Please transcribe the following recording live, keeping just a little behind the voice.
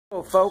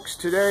Hello folks,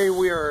 today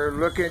we are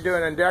looking at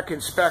doing a deck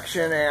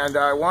inspection, and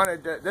I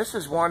wanted to, this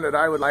is one that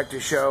I would like to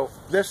show.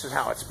 This is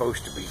how it's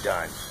supposed to be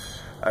done.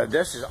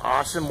 This is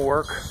awesome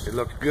work. It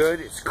looks good,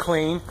 it's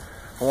clean.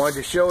 I wanted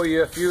to show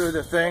you a few of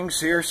the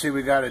things here. See,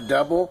 we got a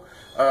double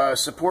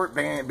support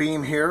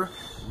beam here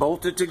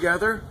bolted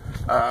together.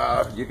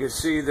 You can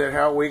see that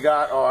how we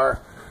got our,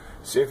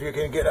 see if you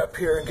can get up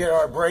here and get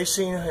our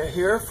bracing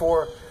here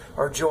for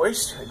our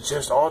joist. It's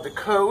just all the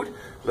code.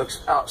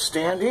 Looks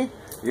outstanding.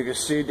 You can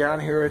see down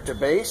here at the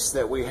base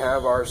that we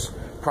have our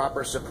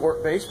proper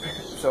support base.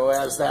 So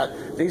as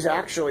that, these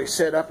actually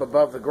sit up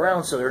above the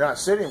ground, so they're not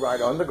sitting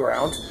right on the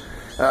ground.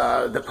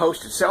 The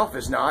post itself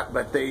is not,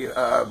 but the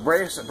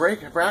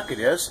bracket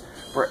is.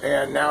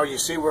 And now you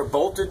see we're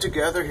bolted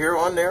together here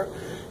on there,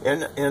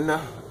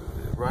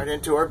 right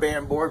into our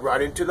band board,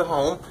 right into the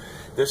home.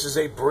 This is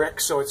a brick,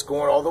 so it's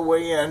going all the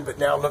way in. But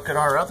now look at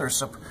our other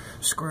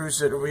screws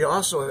that we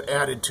also have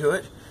added to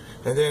it.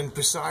 And then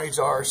besides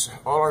all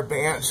our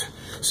bands,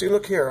 see,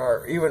 look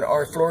here, even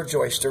our floor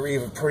joists are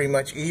even pretty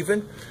much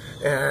even,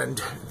 and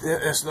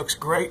this looks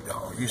great.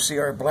 You see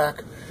our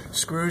black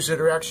screws that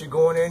are actually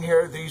going in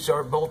here. These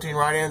are bolting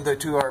right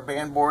into our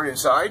band board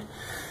inside,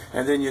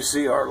 and then you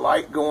see our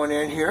light going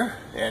in here,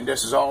 and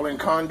this is all in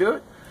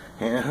conduit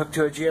and hooked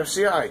to a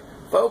GFCI.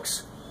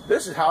 Folks,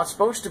 this is how it's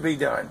supposed to be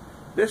done.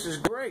 This is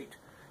great.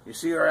 You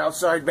see our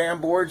outside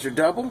band boards are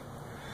double.